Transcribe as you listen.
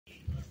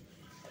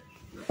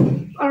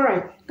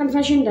Alright,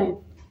 confession time.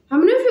 How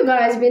many of you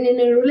guys been in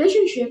a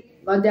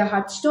relationship, got their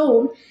heart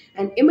stoned,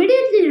 and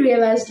immediately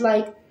realized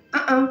like,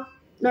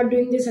 not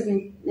doing this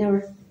again,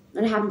 never,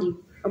 not happening.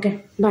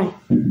 Okay, bye.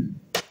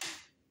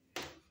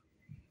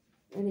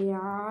 And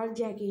yeah,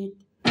 jacket.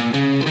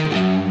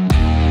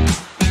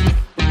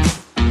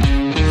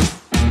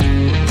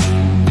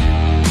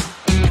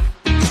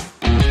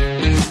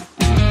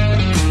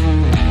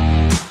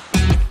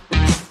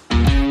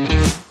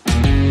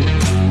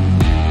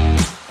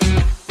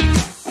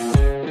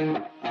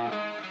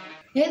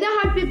 Hey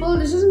there heart people,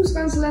 this is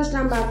𝗦𝗢𝗘𝗗𝗏𝗧.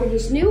 I'm back with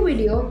this new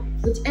video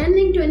which ain't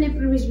linked to any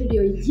previous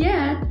video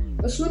yet,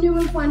 but soon you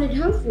will find it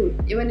helpful.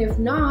 Even if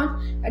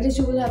not, at least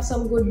you will have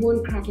some good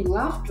bone cracking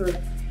laughter.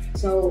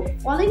 So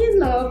falling in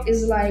love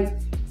is like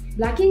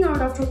blacking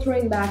out after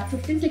throwing back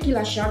 15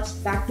 tequila shots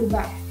back to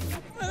back.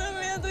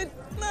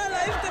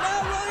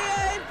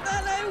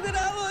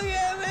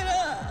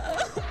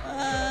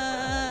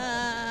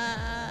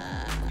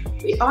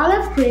 We all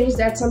have cringed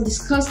at some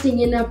disgusting,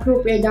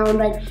 inappropriate,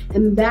 downright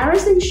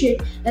embarrassing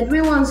shit that we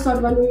once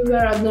thought when we were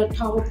at the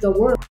top of the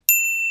world.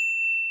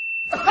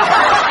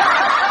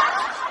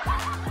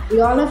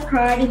 We all have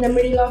cried in the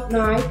middle of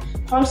night,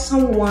 called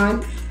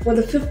someone for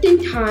the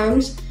 15th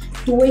times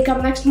to wake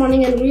up next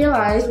morning and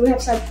realize we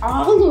have said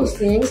all those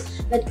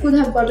things that could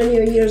have gotten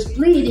your ears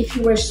bleed if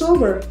you were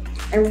sober,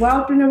 and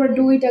vowed to never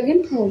do it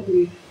again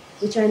probably,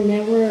 which I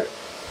never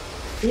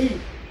did.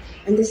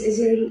 And this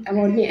isn't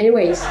about me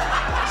anyways.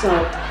 So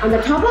on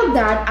the top of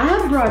that, I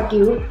have brought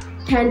you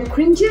 10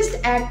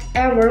 cringiest acts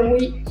ever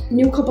we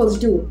new couples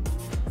do.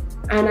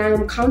 And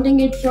I'm counting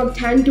it from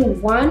 10 to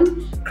 1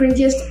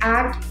 cringiest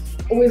act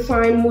we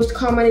find most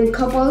common in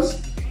couples.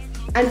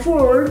 And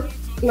for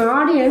my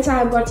audience, I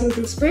have got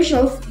something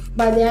special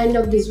by the end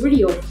of this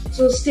video.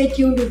 So stay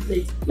tuned with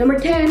me. Number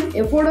 10,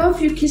 a photo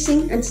of you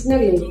kissing and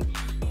snuggling.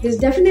 This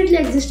definitely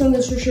exists on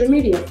the social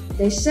media.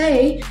 They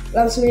say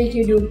loves make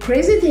you do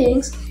crazy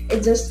things.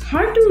 It's just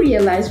hard to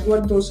realize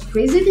what those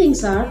crazy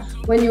things are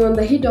when you're on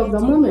the heat of the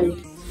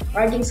moment.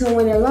 Writing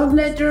someone a love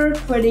letter,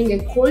 quoting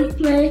a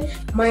Coldplay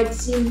might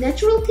seem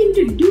natural thing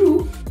to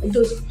do, but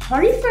those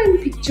horrifying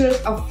pictures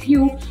of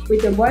you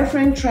with a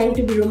boyfriend trying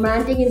to be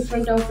romantic in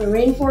front of a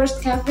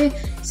rainforest cafe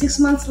 6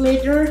 months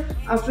later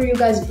after you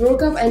guys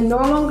broke up and no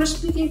longer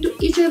speaking to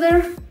each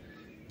other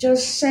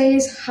just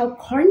says how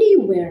corny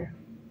you were.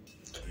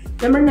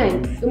 Number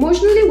 9,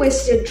 emotionally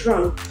wasted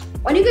drunk.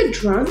 When you get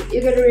drunk,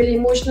 you get really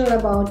emotional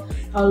about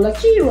how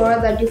lucky you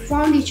are that you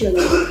found each other.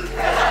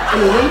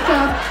 When you wake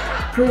up,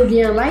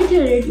 moody and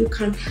lightheaded, you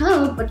can't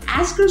help but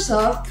ask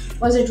yourself,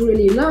 was it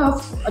really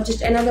love or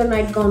just another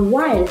night gone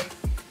wild?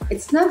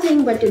 It's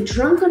nothing but a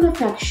drunken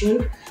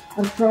affection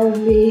or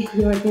probably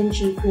your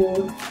attention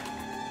for.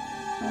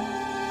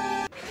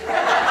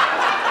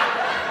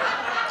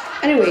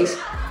 Anyways,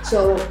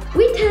 so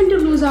we tend to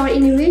lose our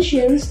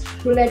innovations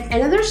to let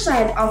another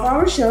side of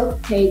ourselves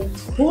take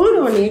hold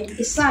on it,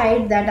 a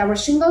side that our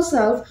single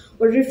self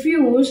would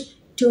refuse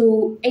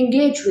to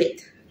engage with.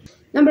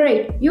 Number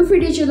 8, you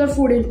feed each other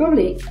food in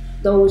public.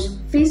 Those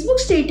Facebook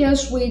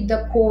status with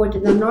the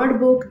quote, the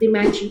notebook, the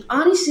matching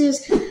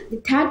onyxes, the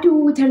tattoo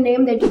with her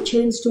name that you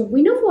changed to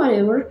Winner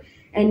Forever,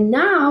 and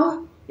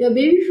now you're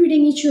baby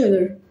feeding each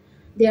other.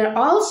 They are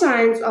all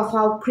signs of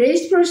how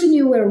crazy person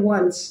you were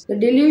once. The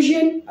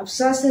delusion,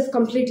 obsessive,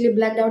 completely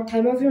blacked out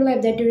time of your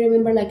life that you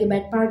remember like a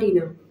bad party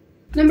now.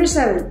 Number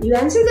 7, you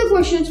answer the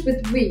questions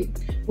with we.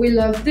 We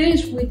love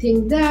this, we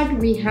think that,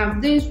 we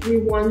have this, we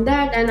want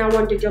that, and I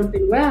want to jump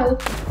in well.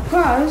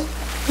 Cause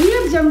we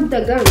have jumped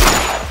the gun.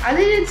 Either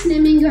it's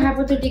naming your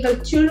hypothetical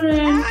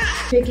children,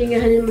 picking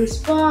a honeymoon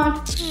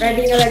spot,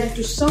 writing a letter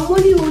to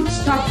someone you would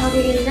stop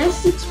talking in the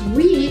next 6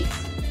 weeks.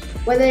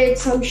 Whether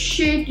it's some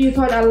shit you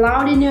thought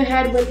aloud in your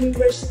head when you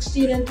were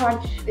 16 and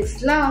thought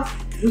it's love,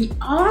 we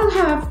all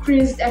have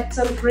cringed at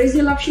some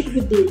crazy love shit we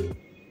did.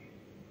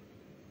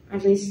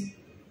 At least,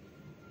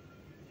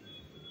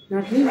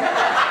 not me.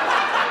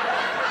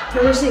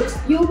 Number 6,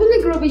 you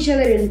openly grope each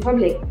other in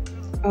public.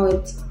 Oh,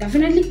 it's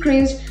definitely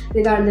cringe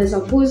regardless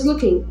of who is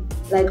looking.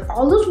 Like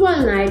all those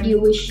wild nights you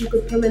wish you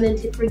could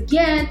permanently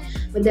forget,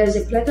 but there's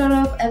a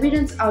plethora of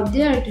evidence out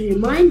there to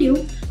remind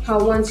you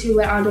how once you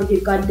were out of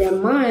your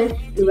goddamn mind,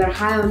 you were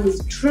high on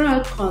this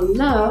drug called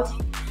love,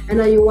 and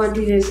now you want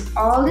to erase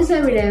all this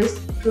evidence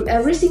from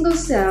every single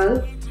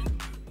cell.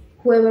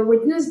 Whoever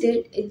witnessed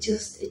it, it's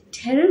just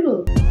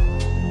terrible.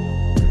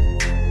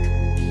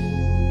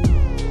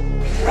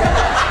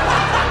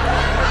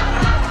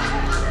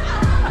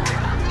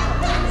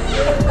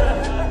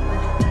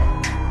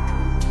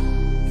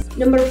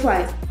 Number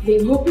 5,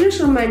 being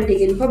hopeless romantic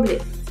in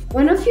public.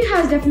 One of you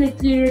has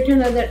definitely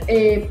written either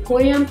a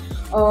poem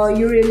or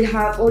you really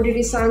have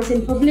already songs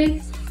in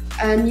public,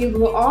 and you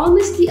go all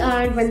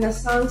misty-eyed when the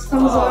songs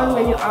comes on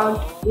when you're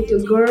out with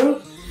your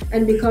girl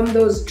and become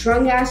those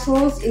drunk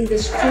assholes in the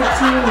street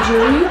singing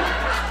journey.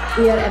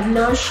 We are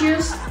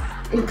obnoxious,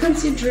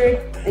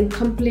 inconsiderate, and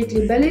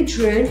completely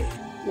belligerent,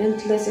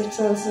 unless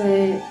it's also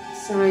a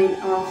sign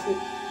of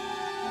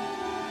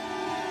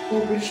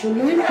hopeless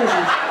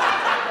romanticism.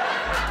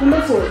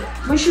 Number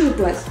 4, Mushy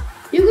Replies.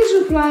 You guys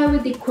reply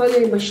with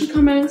equally mushy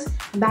comments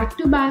back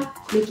to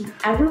back, making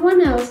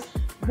everyone else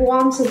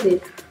warm with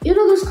it. You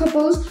know those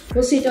couples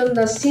who sit on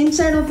the same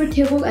side of a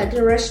table at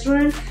a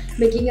restaurant,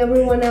 making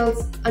everyone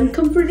else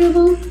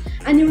uncomfortable,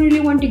 and you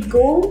really want to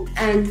go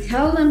and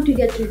tell them to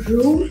get a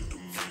room?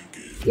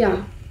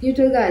 Yeah, you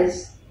two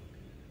guys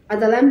are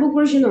the Lambo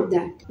version of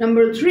that.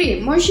 Number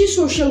 3, mushy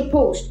social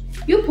post.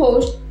 You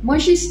post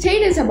mushy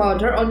status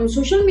about her on your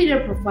social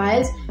media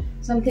profiles,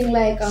 something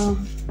like,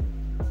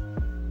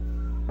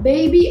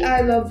 baby,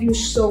 I love you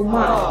so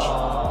much.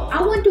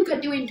 I want to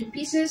cut you into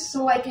pieces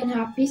so I can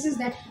have pieces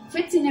that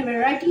fits in a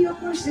variety of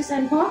purses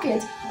and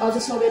pockets. Also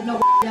so that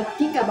nobody ever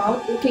think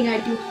about looking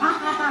at you. Ha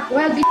ha ha.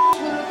 Well, bitch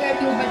will look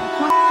at you, but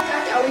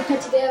I will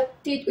touch their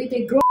teeth with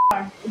a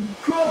crowbar.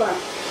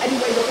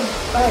 Anyway,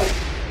 bye.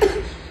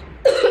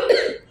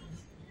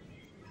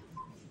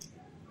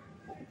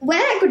 Where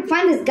I could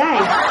find this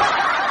guy?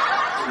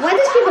 Where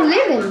these people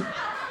live in?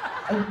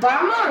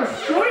 Alabama or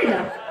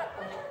Florida?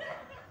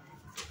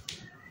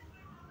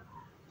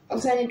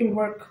 Also, I need to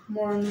work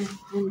more on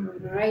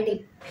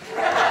writing.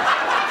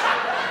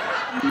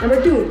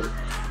 Number 2,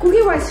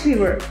 Kookie voice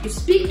fever. You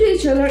speak to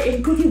each other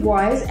in Kookie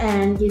voice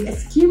and give a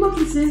scheme of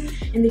kisses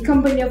in the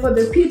company of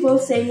other people,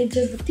 saying it's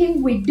just the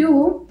thing we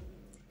do.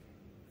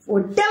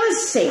 For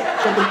devil's sake,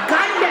 for the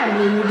goddamn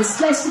name, you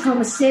dyslexic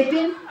homo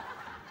sapien.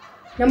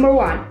 Number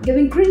 1,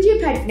 giving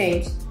cringy pet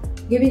names.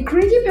 Giving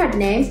cringy pet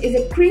names is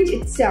a cringe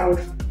itself.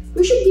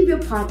 You should give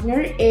your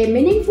partner a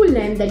meaningful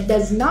name that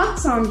does not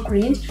sound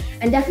cringe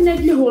and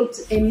definitely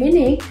holds a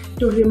meaning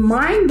to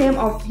remind them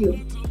of you.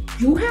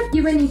 You have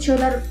given each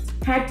other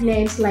pet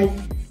names like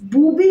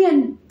Booby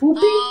and Poopy?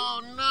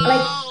 Oh, no.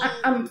 Like,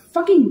 I'm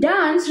fucking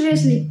done,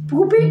 seriously.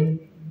 Poopy?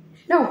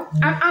 No,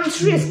 I'm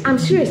serious,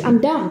 I'm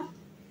done.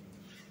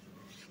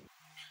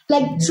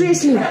 Like,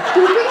 seriously,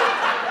 Poopy?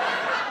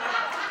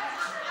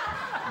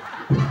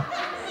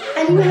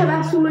 And you have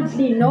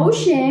absolutely no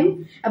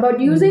shame about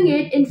using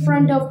it in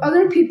front of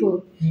other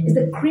people. It's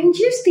the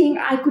cringiest thing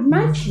I could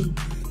mention.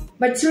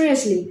 But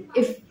seriously,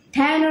 if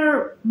 10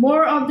 or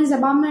more of this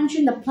above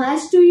mentioned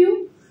applies to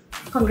you,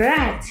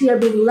 congrats, you're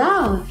being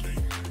loved.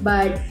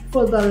 But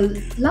for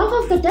the love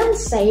of the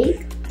devil's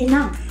sake,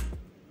 enough.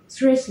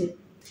 Seriously.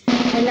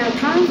 And now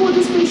time for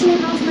the special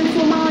announcement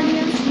for my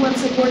audience who have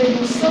supported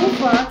me so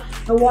far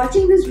by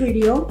watching this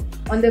video.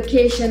 On the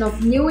occasion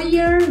of New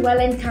Year,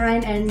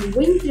 Valentine and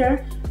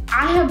winter,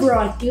 I have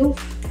brought you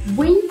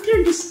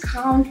winter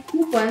discount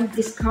coupon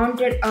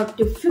discounted up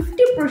to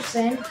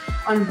 50%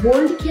 on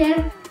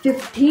𝗦𝗢𝗗𝗘𝗟,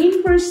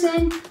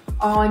 15%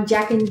 on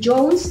Jack and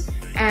Jones,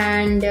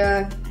 and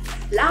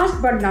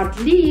last but not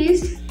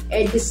least,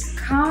 a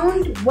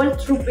discount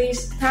worth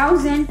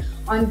 ₹1,000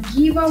 on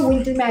𝗦𝗢𝗖𝗜𝗔𝗟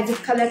Winter Magic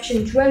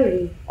Collection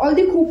jewelry. All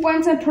the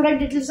coupons and product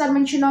details are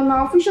mentioned on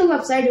my official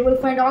website. You will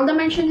find all the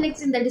mentioned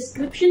links in the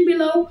description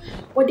below.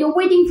 What you're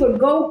waiting for,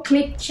 go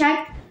click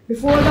check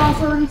before the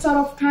offer runs out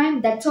of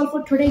time. That's all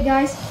for today,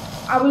 guys.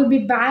 I will be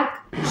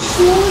back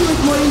soon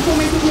with more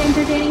informatively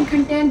entertaining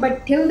content,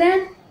 but till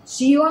then,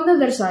 see you on the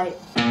other side.